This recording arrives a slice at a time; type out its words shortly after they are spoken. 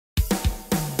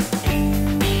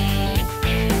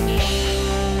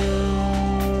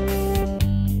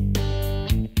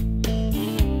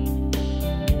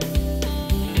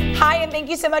Thank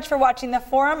you so much for watching The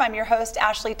Forum. I'm your host,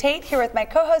 Ashley Tate, here with my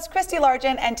co-host, Christy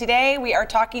Largent, and today we are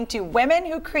talking to women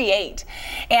who create.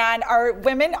 And our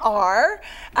women are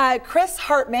Chris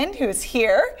Hartman, who's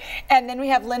here, and then we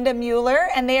have Linda Mueller,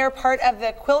 and they are part of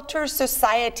the Quilters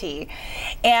Sew-Ciety.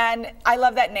 And I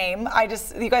love that name.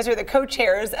 You guys are the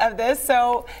co-chairs of this,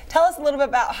 so tell us a little bit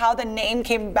about how the name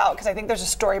came about, because I think there's a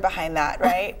story behind that,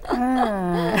 right?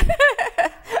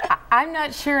 I'm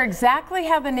not sure exactly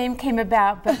how the name came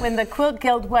about, but when the Quilt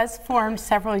Guild was formed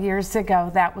several years ago,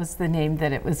 that was the name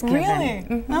that it was given. Really?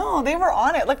 Mm-hmm. No, they were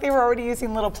on it. Look, they were already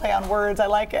using little play on words. I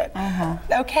like it.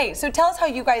 Okay, so tell us how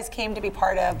you guys came to be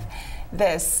part of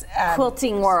this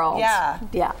quilting world. Yeah.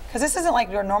 Yeah. Because this isn't like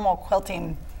your normal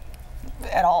quilting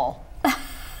at all.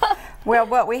 Well,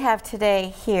 what we have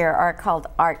today here are called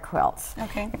art quilts.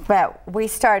 Okay. But we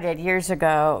started years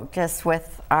ago just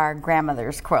with our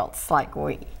grandmother's quilts, like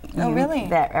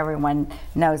that everyone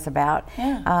knows about.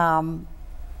 Yeah.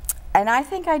 And I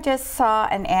think I just saw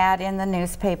an ad in the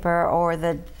newspaper, or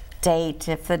the date,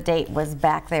 if the date was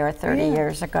back there 30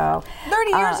 years ago.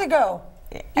 30 years ago?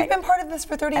 You've been part of this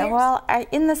for 30 years? Well,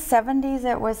 in the 70s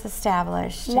it was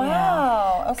established.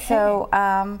 Wow, okay.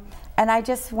 So, and I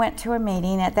just went to a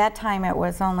meeting. At that time it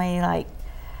was only like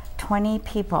 20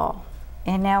 people.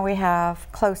 And now we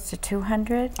have close to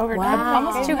 200.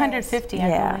 Almost 250,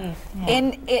 I believe.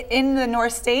 Yeah. In the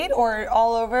North State or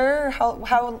all over?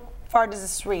 How far does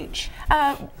this reach?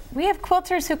 We have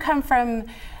quilters who come from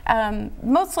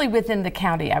mostly within the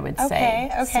county, I would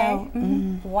say. Okay. So,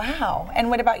 Wow. And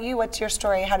what about you? What's your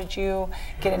story? How did you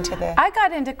get into this? I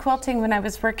got into quilting when I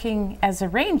was working as a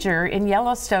ranger in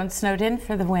Yellowstone, snowed in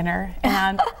for the winter,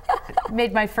 and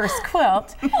made my first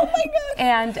quilt. Oh my God.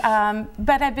 And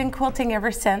but I've been quilting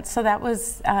ever since. So that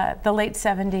was the late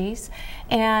 70s,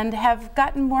 and have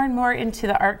gotten more and more into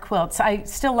the art quilts. I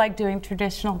still like doing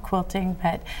traditional quilting,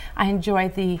 but I enjoy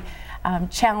the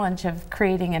challenge of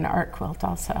creating an art quilt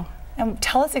also. And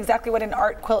tell us exactly what an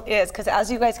art quilt is, because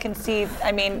as you guys can see,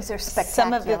 I mean, these are spectacular.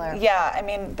 Some of I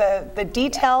mean, the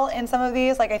detail in some of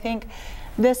these, like I think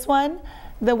this one,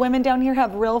 the women down here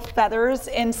have real feathers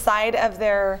inside of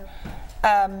their,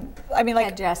 I mean, like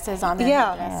headdresses on their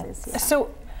headdresses. Yeah.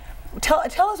 So tell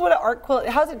us what an art quilt,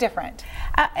 how's it different?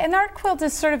 An art quilt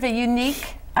is sort of a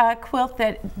unique quilt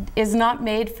that is not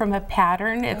made from a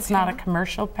pattern. It's not a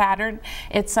commercial pattern.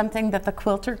 It's something that the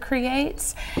quilter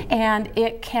creates, and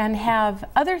it can have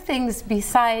other things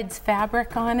besides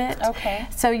fabric on it. Okay.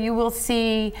 So you will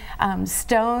see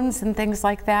stones and things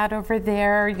like that over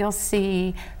there. You'll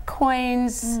see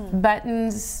coins,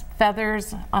 buttons,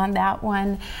 feathers on that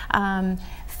one.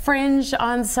 Fringe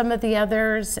on some of the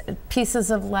others,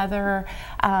 pieces of leather,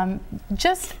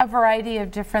 just a variety of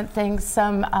different things.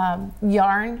 Some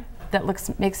yarn that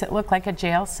makes it look like a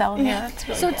jail cell here.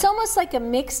 Really so it's almost like a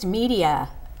mixed media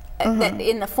that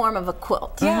in the form of a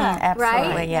quilt. Yeah,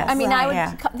 absolutely. Right? Yes. I mean,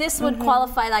 this would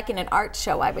qualify like in an art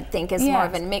show, I would think, as more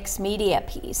of a mixed media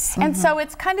piece. And so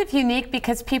it's kind of unique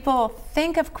because people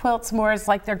think of quilts more as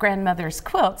like their grandmother's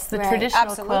quilts, the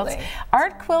traditional quilts.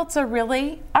 Art quilts are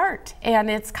really art, and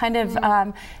it's kind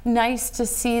of nice to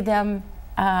see them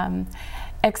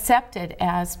accepted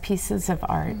as pieces of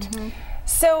art.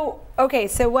 So, okay,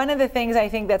 so one of the things I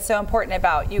think that's so important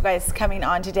about you guys coming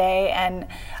on today, and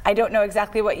I don't know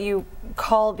exactly what you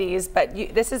call these, but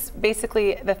this is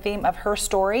basically the theme of Her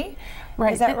Story.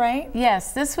 Right. Is that right?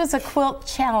 Yes, this was a quilt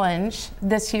challenge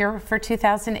this year for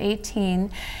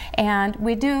 2018, and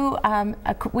we do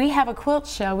we have a quilt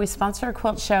show. We sponsor a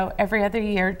quilt show every other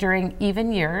year during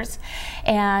even years,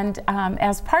 and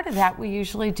as part of that, we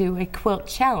usually do a quilt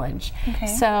challenge. Okay.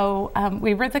 So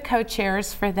we were the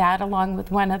co-chairs for that, along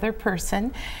with one other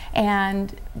person,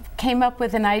 and came up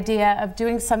with an idea of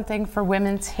doing something for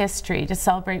women's history, to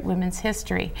celebrate women's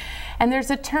history. And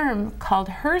there's a term called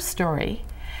Her Story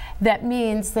that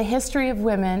means the history of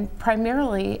women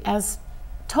primarily as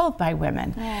told by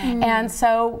women. And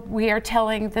so we are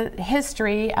telling the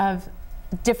history of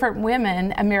different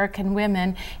women, American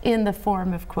women, in the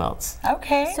form of quilts.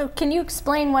 Okay. So can you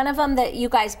explain one of them that you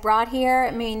guys brought here?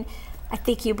 I mean, I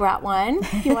think you brought one.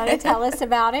 You want to tell us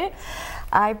about it?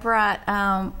 I brought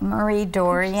Marie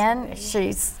Dorian.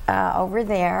 She's over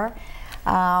there.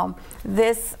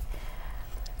 This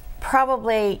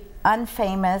probably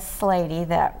unfamous lady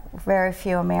that very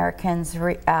few Americans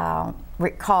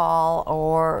recall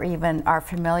or even are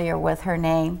familiar with her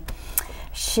name.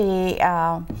 She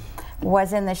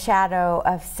was in the shadow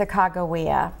of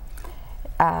Sacagawea.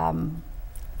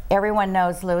 everyone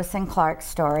knows Lewis and Clark's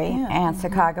story and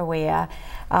Sacagawea.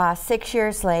 6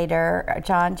 years later,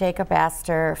 John Jacob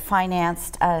Astor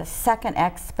financed a second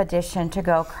expedition to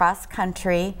go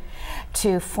cross-country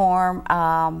to form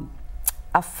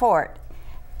a fort.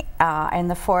 And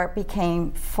the fort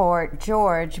became Fort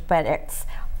George, but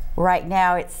right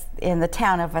now it's in the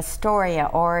town of Astoria,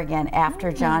 Oregon,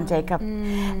 after John Jacob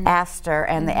Astor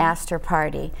and the Astor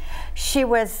Party. She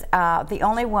was the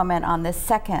only woman on this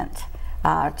second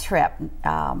trip.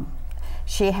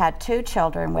 She had 2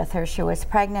 children with her. She was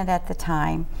pregnant at the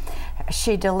time.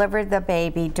 She delivered the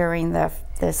baby during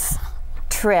this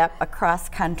trip across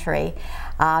country.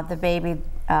 The baby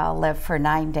lived for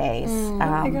 9 days. Oh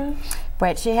my gosh.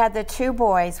 But she had the 2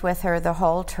 boys with her the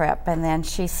whole trip, and then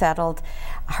she settled,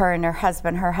 her and her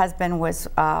husband. Her husband was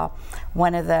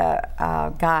one of the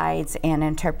guides and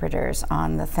interpreters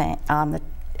on the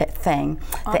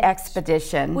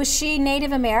expedition. Was she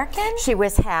Native American? She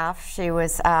was half. She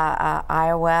was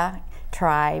Iowa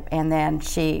tribe, and then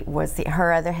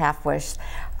her other half was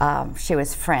she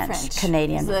was French.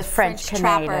 Canadian, the French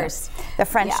Canadian. trappers. The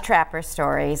French trapper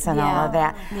stories and all of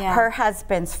that. Yeah. Her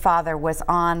husband's father was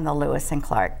on the Lewis and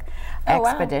Clark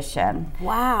expedition.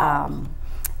 Wow.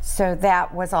 So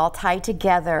that was all tied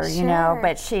together, you know,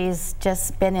 but she's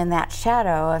just been in that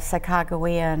shadow of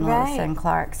Sacagawea and Lewis and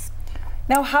Clark's.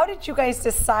 Now, how did you guys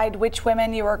decide which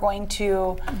women you were going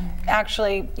to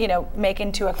actually, make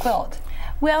into a quilt?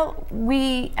 Well,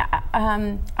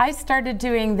 I started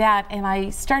doing that, and I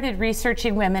started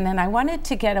researching women, and I wanted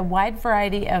to get a wide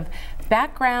variety of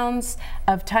backgrounds,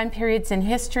 of time periods in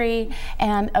history,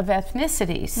 and of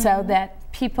ethnicity, so that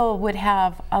people would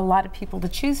have a lot of people to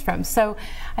choose from. So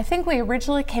I think we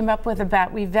originally came up with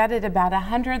we vetted about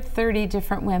 130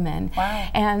 different women. Wow.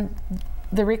 And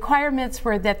the requirements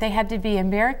were that they had to be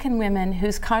American women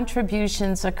whose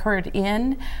contributions occurred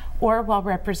in or while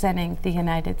representing the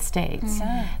United States.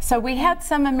 So we had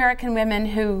some American women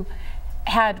who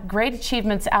had great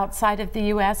achievements outside of the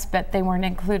U.S., but they weren't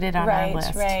included on our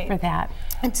list for that.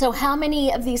 And so how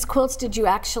many of these quilts did you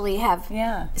actually have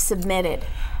submitted?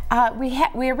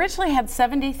 We originally had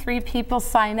 73 people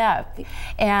sign up,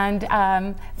 and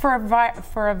for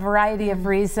a variety of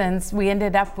reasons, we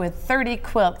ended up with 30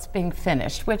 quilts being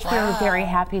finished, which we were very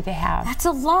happy to have. That's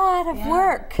a lot of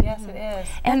work. Yes, it is.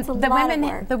 And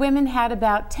the women had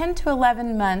about 10 to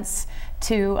 11 months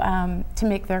to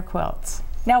make their quilts.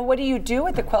 Now, what do you do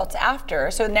with the quilts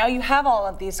after? So now you have all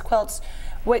of these quilts.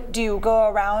 What do you go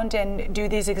around and do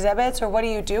these exhibits, or what do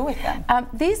you do with them?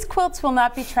 These quilts will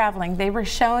not be traveling. They were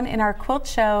shown in our quilt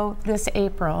show this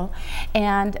April,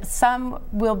 and some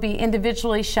will be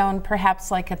individually shown,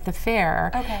 perhaps like at the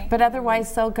fair. Okay. But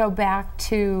otherwise, they'll go back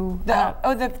to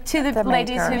the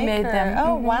ladies who made them.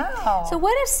 Oh, wow! So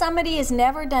what if somebody has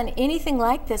never done anything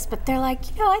like this, but they're like,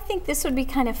 I think this would be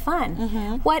kind of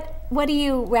fun. What do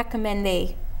you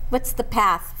recommend what's the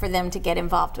path for them to get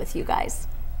involved with you guys?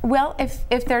 Well,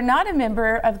 if they're not a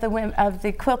member of the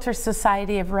Quilters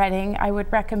Society of Reading, I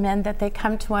would recommend that they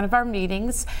come to one of our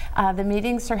meetings. The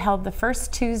meetings are held the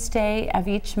first Tuesday of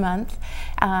each month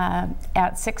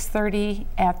at 6:30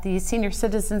 at the Senior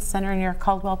Citizens Center near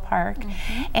Caldwell Park.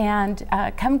 And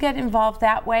come get involved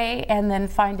that way, and then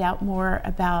find out more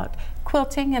about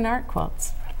quilting and art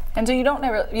quilts. And so you don't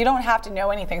have to know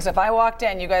anything. So if I walked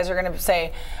in, you guys are going to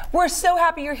say, "We're so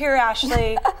happy you're here,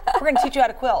 Ashley. We're going to teach you how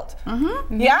to quilt."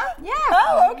 Yeah? Yeah.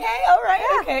 Oh, okay. All right.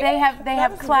 Yeah. Okay. They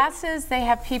have classes. They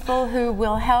have people who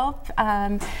will help.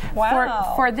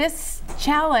 Wow. For this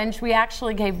challenge, we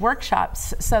actually gave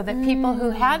workshops so that people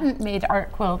who hadn't made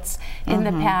art quilts in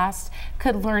the past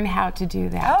could learn how to do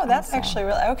that. Oh, that's actually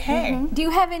really okay. Do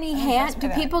you have any do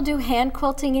people do hand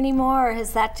quilting anymore, or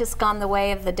has that just gone the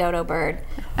way of the dodo bird?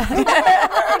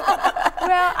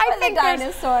 Well, I think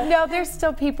there's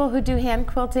still people who do hand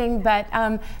quilting, but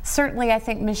certainly I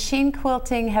think machine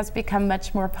quilting has become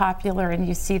much more popular, and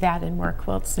you see that in more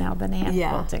quilts now than hand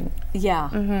quilting. Yeah.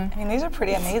 I mean, these are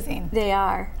pretty amazing. They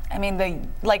are. I mean,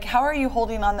 how are you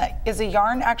holding on that? Is the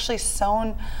yarn actually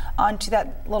sewn onto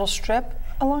that little strip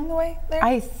along the way there?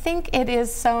 I think it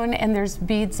is sewn, and there's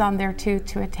beads on there too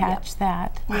to attach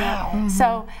that. Wow.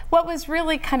 So what was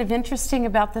really kind of interesting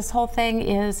about this whole thing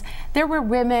is there were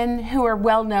women who are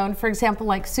well known, for example,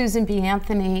 like Susan B.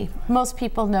 Anthony. Most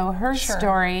people know her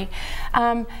story.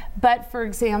 But for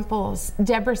example,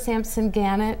 Deborah Sampson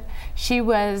Gannett, she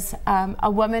was a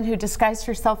woman who disguised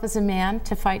herself as a man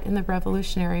to fight in the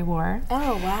Revolutionary War.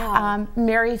 Oh, wow.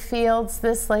 Mary Fields,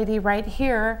 this lady right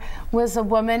here, was a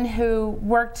woman who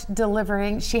worked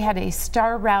delivering. She had a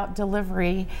Star Route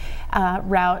delivery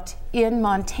route in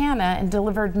Montana and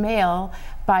delivered mail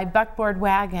by Buckboard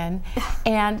Wagon,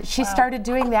 and she started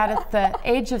doing that at the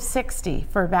age of 60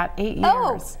 for about 8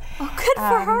 years. Oh, good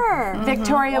for her.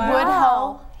 Victoria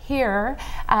Woodhull here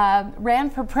ran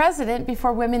for president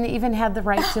before women even had the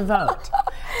right to vote.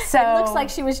 So it looks like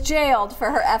she was jailed for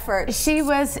her efforts. She and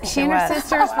her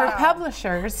sisters were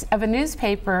publishers of a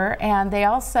newspaper, and they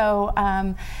also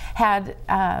had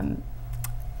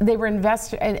they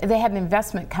had an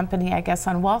investment company, I guess,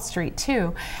 on Wall Street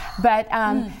too. But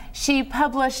she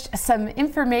published some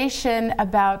information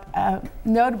about a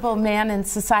notable man in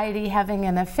society having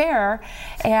an affair,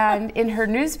 and in her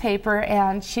newspaper,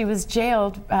 and she was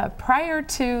jailed prior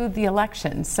to the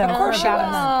election. So of course,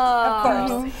 of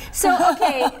course. So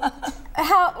okay,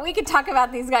 we could talk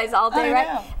about these guys all day,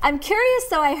 right? Know. I'm curious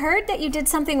though. I heard that you did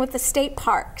something with the state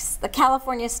parks, the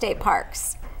California state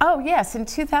parks. Oh yes, in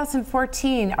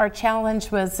 2014 our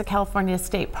challenge was the California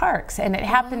State Parks, and it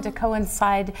happened to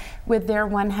coincide with their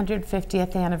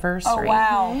 150th anniversary. Oh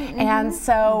wow. And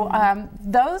so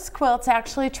those quilts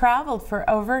actually traveled for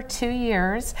over 2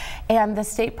 years, and the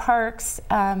state parks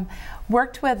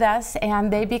worked with us,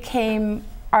 and they became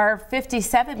our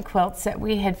 57 quilts that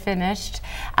we had finished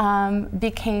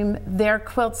became their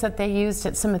quilts that they used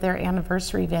at some of their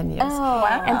anniversary venues. Oh,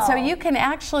 wow. And so you can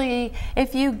actually,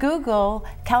 if you Google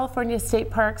California State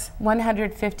Parks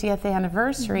 150th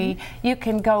anniversary, you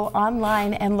can go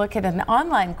online and look at an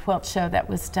online quilt show that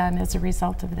was done as a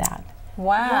result of that.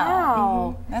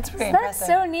 Wow. That's pretty impressive. That's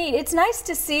so neat. It's nice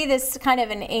to see this kind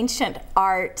of an ancient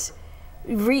art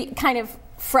kind of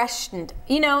freshened.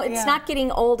 You know, it's not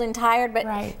getting old and tired, but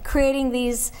creating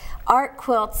these art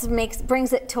quilts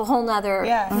brings it to a whole nother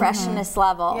freshness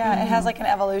level. Yeah, it has like an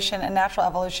evolution, a natural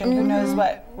evolution. Who knows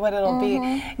what it'll be.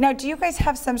 Now, do you guys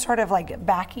have some sort of like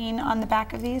backing on the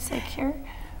back of these, like here?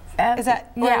 Is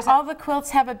that, all the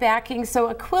quilts have a backing. So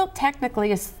a quilt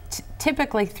technically is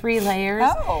typically 3 layers.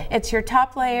 Oh. It's your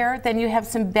top layer, then you have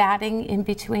some batting in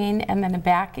between, and then a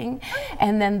backing,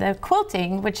 and then the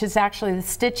quilting, which is actually the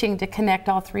stitching to connect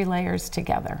all 3 layers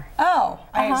together. Oh,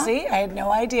 I see. I had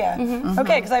no idea.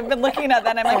 Okay, because I've been looking at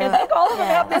that, and I'm like, I think all of them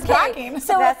have this backing.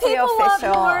 So that's if people the want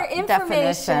official more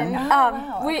information,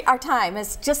 definition. our time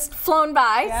has just flown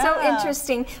by. So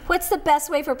interesting. What's the best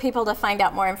way for people to find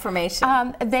out more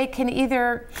information? They can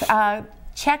either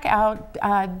check out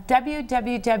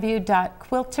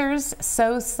www.Quilters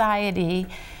Sew-Ciety,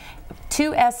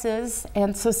 2 S's,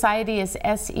 and society is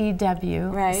SEW-CIETY,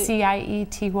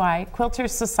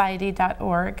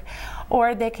 quilterssociety.org,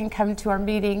 or they can come to our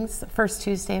meetings first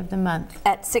Tuesday of the month.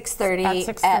 At 6:30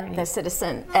 at the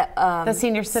the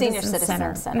Senior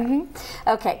Citizen Center.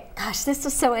 Okay, gosh, this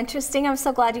was so interesting. I'm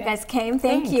so glad you guys came.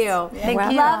 Thank Thanks. you. Thank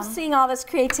you. Love seeing all this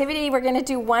creativity. We're going to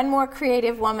do one more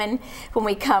creative woman when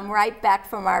we come right back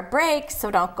from our break, so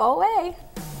don't go away.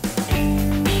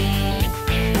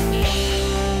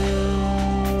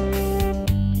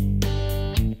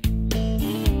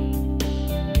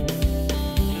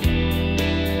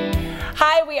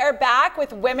 Hi, we are back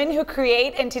with Women Who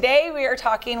Create, and today we are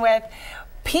talking with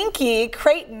Pinky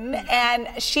Creighton, and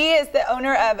she is the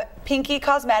owner of Pinky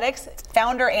Cosmetics,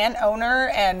 founder and owner,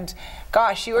 and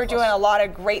gosh, you are doing a lot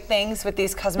of great things with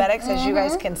these cosmetics, as you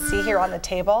guys can see here on the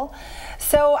table.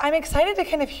 So I'm excited to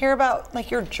kind of hear about like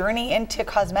your journey into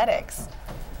cosmetics.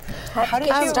 How did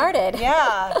you get started?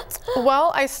 Yeah.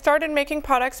 Well, I started making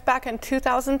products back in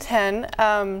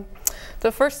 2010.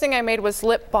 The first thing I made was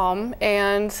lip balm,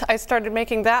 and I started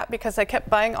making that because I kept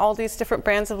buying all these different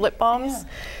brands of lip balms,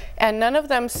 and none of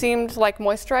them seemed like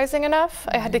moisturizing enough.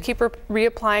 I had to keep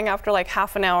reapplying after like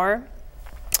half an hour.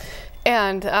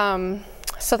 And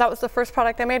so that was the first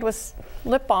product I made, was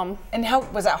lip balm. And how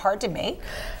was that hard to make?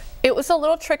 It was a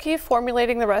little tricky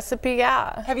formulating the recipe,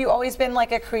 yeah. Have you always been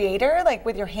like a creator, like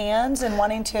with your hands and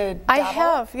wanting to dabble? I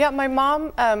have, yeah. My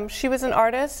mom, she was an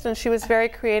artist, and she was very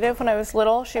creative when I was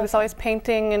little. She was always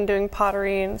painting and doing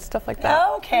pottery and stuff like that.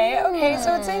 Okay,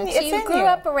 so it's in, So you grew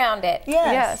up around it.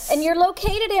 Yes. And you're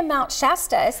located in Mount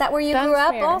Shasta. Is that where you grew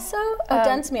up Dunsmuir. also? Oh,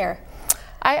 Dunsmuir.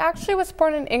 I actually was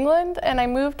born in England, and I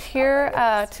moved here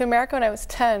to America when I was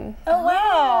 10. Oh,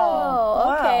 wow.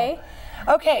 Oh, okay.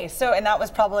 Okay, so, and that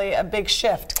was probably a big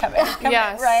shift coming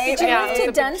Yes. right? Did you Yeah, move it to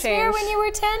was a big Dunsmuir change. when you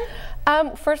were 10?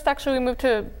 First, actually, we moved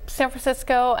to San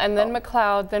Francisco, and then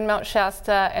McLeod, then Mount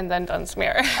Shasta, and then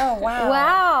Dunsmuir. Oh, wow.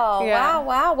 Wow, Yeah.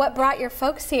 wow. What brought your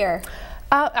folks here?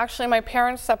 Actually, my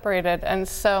parents separated, and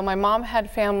so my mom had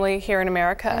family here in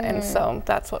America, and so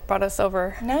that's what brought us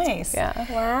over. Nice. Yeah.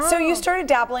 Wow. So you started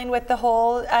dabbling with the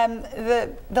whole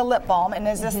the lip balm, and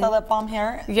is this the lip balm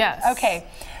here? Yes. Okay.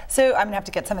 So I'm gonna have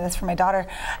to get some of this for my daughter.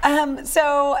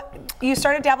 So you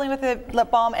started dabbling with the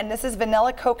lip balm, and this is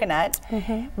vanilla coconut.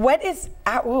 What is?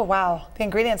 Oh wow, the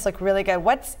ingredients look really good.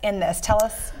 What's in this? Tell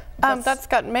us. That's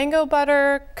got mango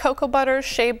butter, cocoa butter,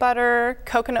 shea butter,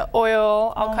 coconut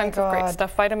oil, all kinds of great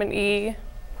stuff. Vitamin E.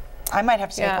 I might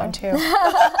have to take one too.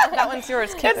 That one's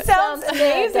yours. Keep It sounds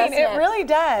amazing. It really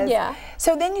does. Yeah.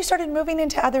 So then you started moving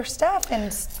into other stuff,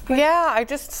 and yeah, I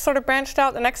just sort of branched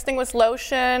out. The next thing was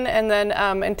lotion, and then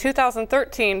in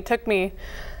 2013, took me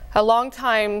a long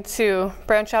time to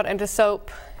branch out into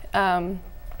soap,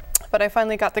 but I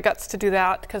finally got the guts to do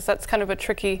that because that's kind of a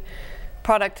tricky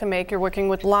product to make. You're working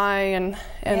with lye and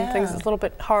things. It's a little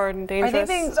bit hard and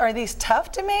dangerous. Are these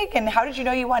tough to make? And how did you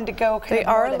know you wanted to go kind of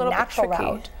more the natural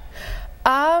route?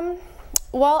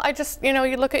 Well, I just,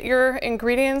 you look at your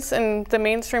ingredients and the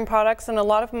mainstream products, and a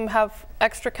lot of them have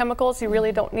extra chemicals you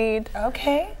really don't need.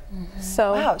 Okay.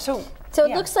 So wow. So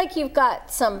it looks like you've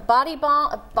got some body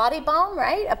balm,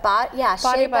 right?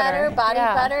 Shea butter, body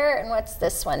butter, and what's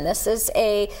this one? This is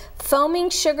a foaming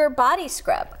sugar body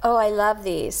scrub. Oh, I love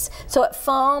these. So it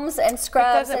foams and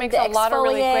scrubs. It makes a lot of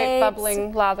really great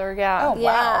bubbling lather. Yeah. Oh, wow.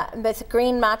 Yeah, with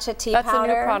green matcha tea powder. That's a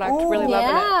new product. Ooh, really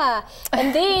loving it. Yeah,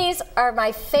 and these are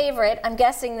my favorite. I'm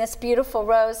guessing this beautiful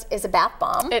rose is a bath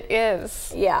bomb. It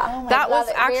is. Yeah. That was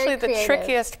actually the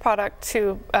trickiest product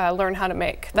to learn how to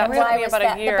make. That took me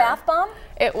about a year. The bath bomb?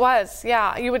 It was,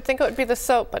 yeah. You would think it would be the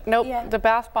soap, but nope. Yeah. The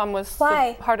bath bomb was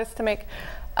the hardest to make.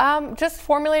 Just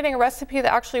formulating a recipe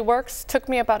that actually works took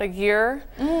me about a year.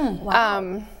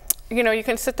 Wow. You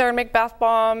can sit there and make bath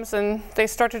bombs, and they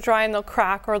start to dry and they'll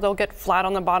crack, or they'll get flat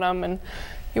on the bottom. And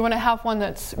you want to have one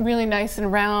that's really nice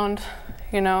and round,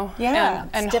 and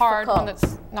hard, one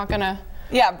that's not gonna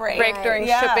break during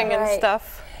shipping and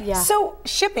stuff. Yeah. So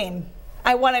shipping,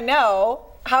 I want to know.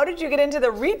 How did you get into the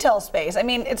retail space? I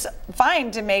mean, it's fine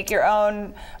to make your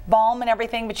own balm and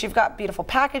everything, but you've got beautiful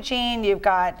packaging, you've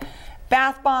got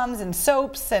bath bombs and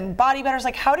soaps and body butters.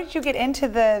 Like, how did you get into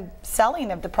the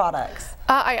selling of the products?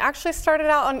 I actually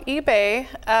started out on eBay.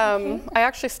 I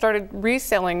actually started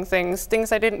reselling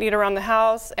things I didn't need around the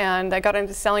house, and I got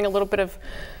into selling a little bit of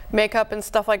makeup and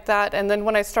stuff like that. And then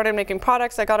when I started making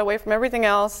products, I got away from everything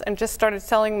else and just started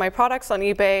selling my products on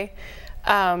eBay.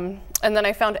 And then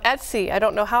I found Etsy. I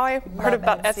don't know how I heard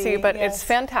about Etsy, but it's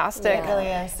fantastic. It really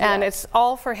is. And it's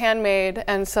all for handmade,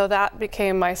 and so that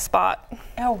became my spot.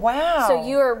 Oh, wow. So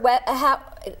you're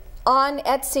on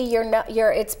Etsy,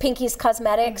 it's Pinky's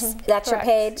Cosmetics, that's Correct.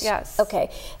 your page? Yes. Okay.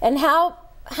 And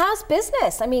how's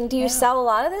business? I mean, do you sell a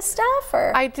lot of this stuff?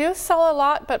 Or? I do sell a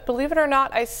lot, but believe it or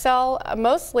not, I sell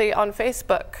mostly on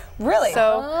Facebook. Really?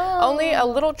 So only a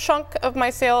little chunk of my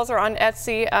sales are on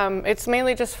Etsy. It's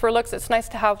mainly just for looks. It's nice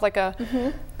to have like a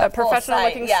professional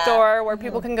looking store where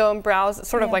people can go and browse. It's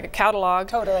sort of like a catalog.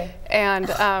 Totally. And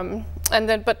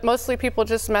then, but mostly people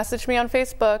just message me on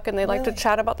Facebook, and they like to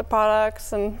chat about the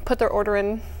products and put their order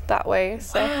in that way.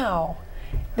 So. Wow.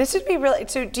 This would be really,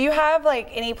 so do you have like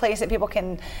any place that people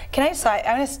can I decide,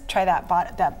 I'm gonna try that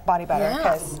body butter,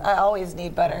 because I always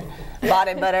need butter.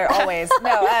 Body butter, always.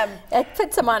 No, I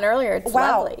put some on earlier, it's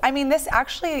lovely. I mean, this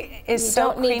actually is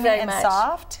so creamy and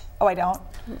soft. Oh, I don't?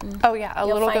 Oh yeah, a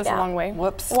little goes a long way.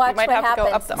 Whoops. Watch you might what have to go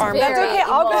up the arms. That's okay,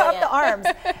 I'll go up the arms.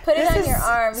 Put it on your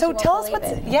arms. So tell us what's,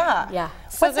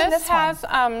 So what's in this has,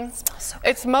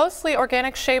 it's mostly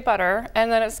organic shea butter,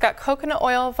 and then it's got coconut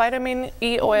oil, vitamin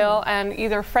E oil, and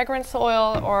either fragrance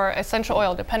oil or essential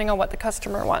oil, depending on what the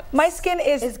customer wants. My skin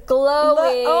is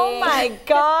glowing. Oh my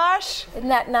gosh. Isn't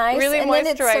that nice? Really and moisturizing. Then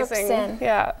it soaks in.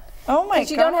 Yeah. Oh my gosh.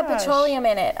 Because you don't have petroleum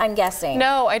in it, I'm guessing.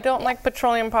 No, I don't like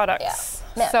petroleum products.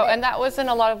 So, and that was in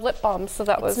a lot of lip balms, so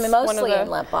that was mostly one of the in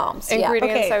lip balms.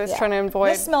 ingredients I was trying to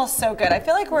avoid. This smells so good. I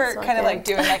feel like we're kind of like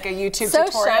doing like a YouTube so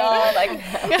tutorial. Shiny.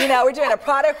 Like, we're doing a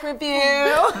product review.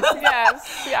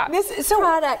 Yes, yeah.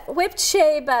 Product, whipped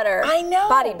shea butter. I know.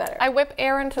 Body butter. I whip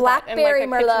air into Blackberry that in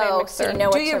like a KitchenAid Merlot, mixer. so you know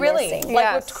what Do you you're really? missing.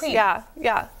 Like whipped cream? Yeah,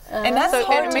 yeah. And that's so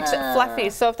hard it makes it fluffy.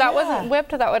 So if that wasn't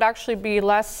whipped, that would actually be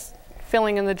less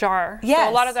filling in the jar. Yes.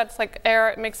 So a lot of that's like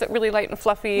air. It makes it really light and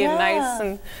fluffy and nice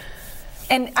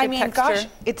and I mean, texture.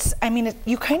 gosh,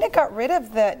 you kind of got rid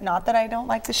of the, not that I don't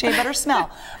like the shea butter smell,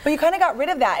 but you kind of got rid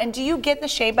of that. And do you get the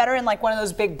shea butter in like one of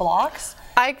those big blocks?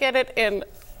 I get it in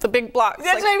the big blocks.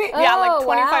 That's what I mean. Yeah, like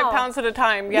 25 wow. pounds at a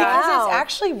time. Yeah. Because it's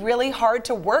actually really hard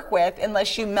to work with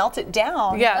unless you melt it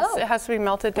down. Yes, it has to be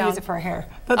melted down. Use it for hair.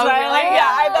 That's Oh, why I really? like.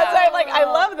 Yeah, that's why I like. I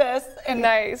love this. And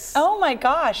Nice. oh my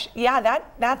gosh, yeah,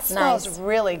 that smells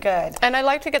really good. And I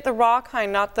like to get the raw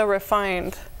kind, not the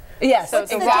refined. Yes, So the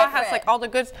the raw difference? has like all the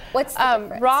good. What's the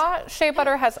difference? Raw shea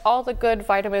butter has all the good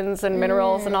vitamins and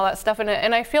minerals and all that stuff in it.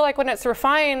 And I feel like when it's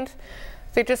refined,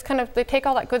 they just they take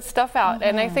all that good stuff out.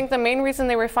 And I think the main reason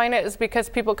they refine it is because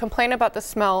people complain about the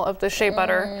smell of the shea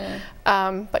butter.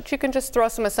 But you can just throw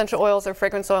some essential oils or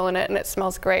fragrance oil in it and it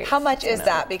smells great. How much is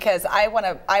that? Because I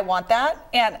want that.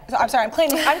 And so, I'm sorry, I'm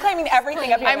claiming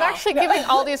everything up here. I'm now. actually giving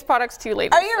all these products to you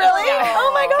ladies. Are you really? Yeah.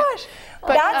 Oh my gosh.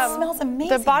 But, that smells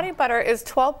amazing. The body butter is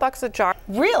 $12 a jar.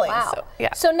 Really? Wow. So,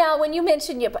 yeah. So now when you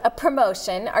mentioned a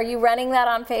promotion, are you running that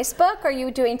on Facebook? Are you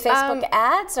doing Facebook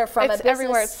ads or from a It's business?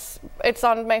 everywhere. It's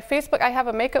on my Facebook. I have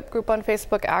a makeup group on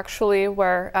Facebook actually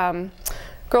where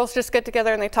girls just get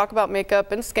together and they talk about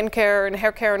makeup and skincare and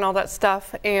hair care and all that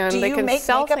stuff. And Do they you can make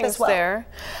sell makeup things as well? there.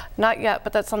 Not yet,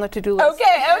 but that's on the to-do list.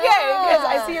 Okay, because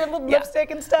I see your little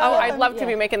lipstick and stuff. Oh, I'd love to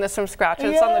be making this from scratch.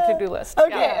 It's on the to-do list.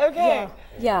 Okay, okay.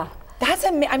 Yeah. That's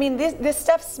I mean, this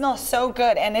stuff smells so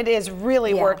good, and it is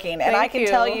really working. And I Thank can you.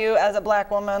 tell you, as a black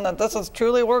woman, that this is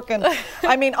truly working.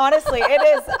 I mean, honestly, it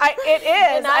is. It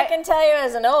is. And I can tell you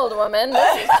as an old woman,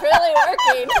 this is really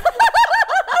working.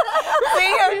 See,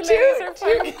 you're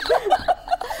too.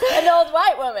 An old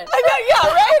white woman. Yeah,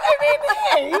 right. I mean,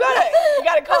 hey, you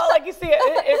gotta call it like you see it.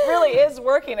 It really is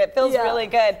working. It feels really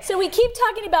good. So we keep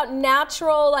talking about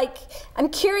natural. Like, I'm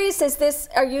curious,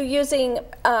 are you using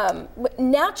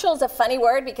natural is a funny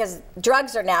word because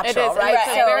drugs are natural, It is. right?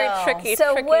 It's a very tricky.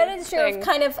 So tricky what is your thing.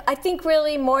 kind of? I think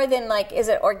really more than like, is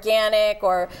it organic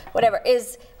or whatever?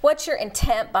 What's your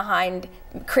intent behind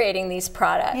creating these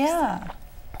products? Yeah.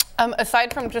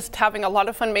 Aside from just having a lot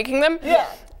of fun making them.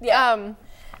 Yeah.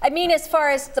 I mean, as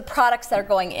far as the products that are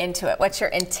going into it, what's your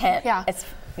intent?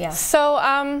 Yeah. So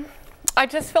I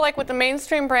just feel like with the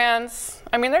mainstream brands,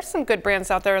 I mean, there's some good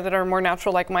brands out there that are more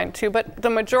natural like mine too, but the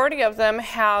majority of them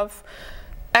have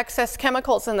excess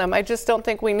chemicals in them. I just don't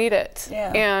think we need it.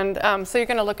 Yeah. And so you're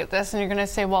going to look at this and you're going to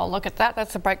say, well, look at that.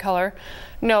 That's a bright color.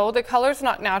 No, the color's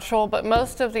not natural, but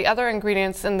most of the other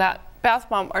ingredients in that bath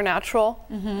bomb are natural.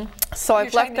 So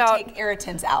I've left out. Take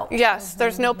irritants out. Yes,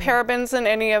 there's no parabens in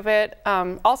any of it.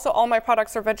 Also, all my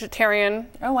products are vegetarian.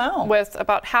 Oh wow. With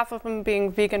about half of them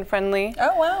being vegan friendly.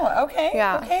 Oh wow. Okay.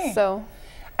 Yeah. Okay. So.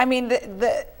 I mean,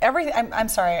 the everything. I'm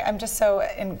sorry. I'm just so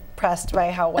impressed by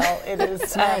how well it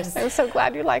is. Nice. I'm so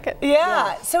glad you like it.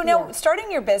 Yeah. So now,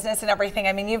 starting your business and everything.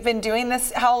 I mean, you've been doing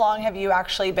this. How long have you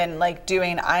actually been like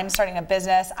doing? I'm starting a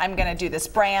business. I'm going to do this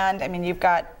brand. I mean, you've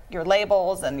got your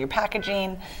labels and your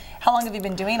packaging. How long have you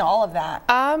been doing all of that?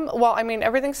 Well, I mean,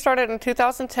 everything started in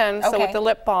 2010, so with the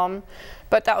lip balm,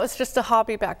 but that was just a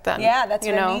hobby back then. Yeah, that's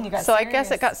what I mean. You got so serious. I guess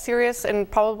it got serious in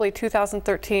probably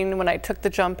 2013 when I took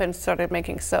the jump and started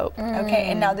making soap. Okay,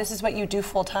 and now this is what you do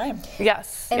full time.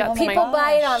 Yes. And yeah, it's people my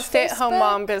buy it on stay-at-home Facebook?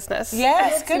 mom business.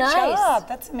 Yes, That's good nice. job.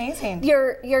 That's amazing.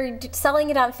 You're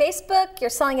selling it on Facebook. You're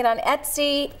selling it on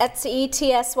Etsy,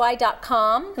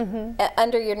 etsy.com,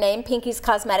 under your name, Pinky's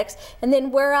Cosmetics. And then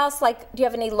where else? Like, do you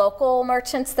have any local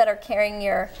merchants that are carrying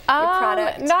your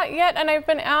product? Not yet, and I've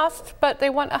been asked, but they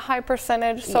want a high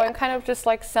percentage, so I'm kind of just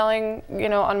like selling,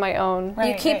 on my own.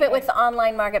 You keep it with the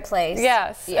online marketplace.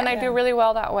 Yes, and I do really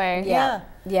well that way. Yeah.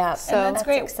 So that's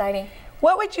great. Exciting.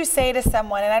 What would you say to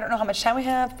someone, and I don't know how much time we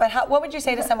have, but what would you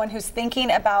say to someone who's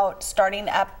thinking about starting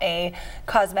up a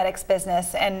cosmetics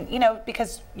business and,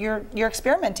 because you're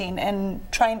experimenting and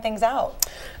trying things out?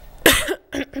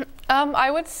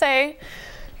 I would say,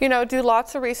 do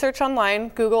lots of research online.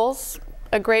 Google's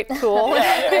a great tool.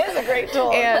 It is a great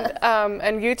tool.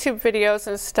 And YouTube videos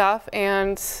and stuff,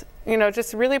 and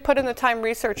just really put in the time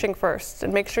researching first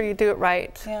and make sure you do it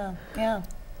right. Yeah.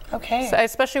 Okay. So,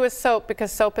 especially with soap,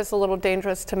 because soap is a little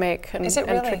dangerous to make and, Is it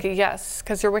really? tricky. Yes,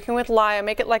 because you're working with lye. I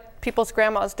make it like people's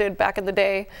grandmas did back in the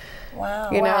day.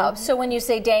 Wow. Wow. So when you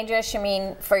say dangerous, you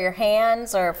mean for your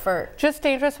hands or for? Just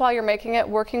dangerous while you're making it,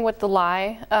 working with the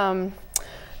lye.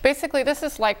 Basically, this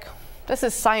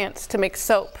is science to make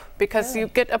soap, because you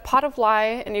get a pot of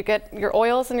lye and you get your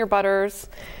oils and your butters,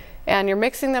 and you're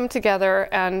mixing them together,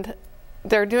 and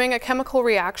they're doing a chemical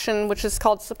reaction which is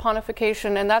called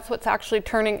saponification, and that's what's actually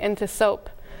turning into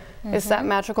soap. Is that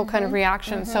magical kind of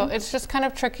reaction. So it's just kind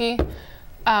of tricky.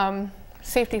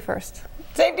 Safety first.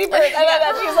 Safety first. I love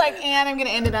that. She's like, and I'm going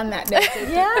to end it on that note.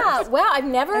 Yeah. Well, I've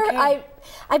never.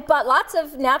 I bought lots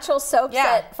of natural soaps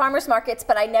at farmers markets,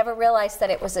 but I never realized that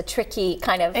it was a tricky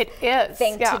kind of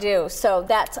thing to do. So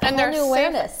that's a whole new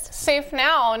awareness. Safe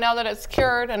now that it's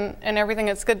cured and everything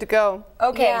is good to go.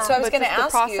 Okay, so I was going to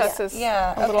ask you. The process is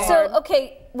a little hard. So,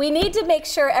 okay, we need to make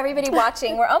sure everybody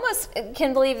watching, we're almost,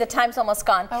 can believe the time's almost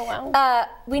gone. Oh, wow.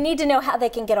 We need to know how they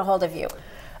can get a hold of you.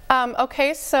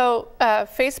 Okay, so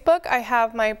Facebook, I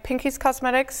have my Pinky's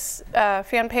Cosmetics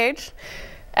fan page.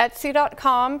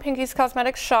 Etsy.com, Pinky's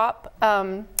Cosmetics Shop,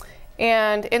 and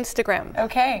Instagram.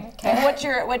 Okay. And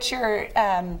what's your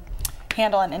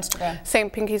handle on Instagram? Same,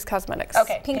 Pinky's Cosmetics.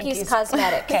 Okay. Pinky's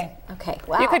Cosmetics. Okay. Okay.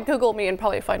 Wow. You could Google me and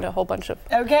probably find a whole bunch of.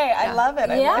 Okay, I love it.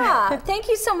 Thank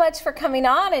you so much for coming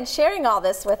on and sharing all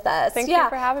this with us. Thank you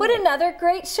for having me. What another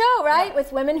great show, right?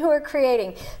 With women who are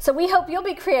creating. So we hope you'll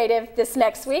be creative this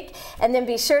next week, and then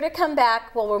be sure to come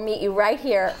back. We'll meet you right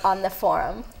here on the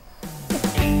forum.